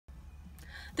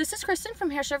This is Kristen from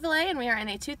Here Chevrolet, and we are in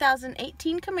a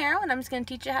 2018 Camaro, and I'm just going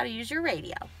to teach you how to use your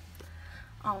radio.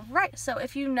 Alright, so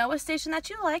if you know a station that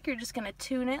you like, you're just going to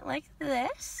tune it like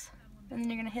this, and then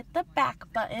you're going to hit the back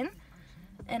button.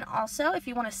 And also, if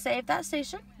you want to save that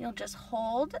station, you'll just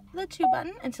hold the 2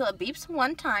 button until it beeps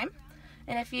 1 time.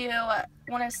 And if you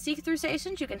want to seek through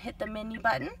stations, you can hit the menu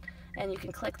button, and you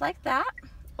can click like that.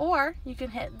 Or you can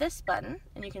hit this button,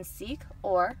 and you can seek,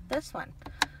 or this one.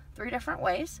 3 different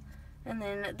ways. And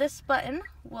then this button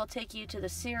will take you to the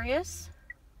Sirius,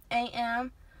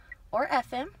 AM, or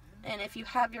FM. And if you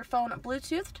have your phone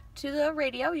Bluetoothed to the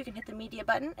radio, you can hit the media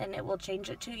button and it will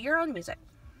change it to your own music.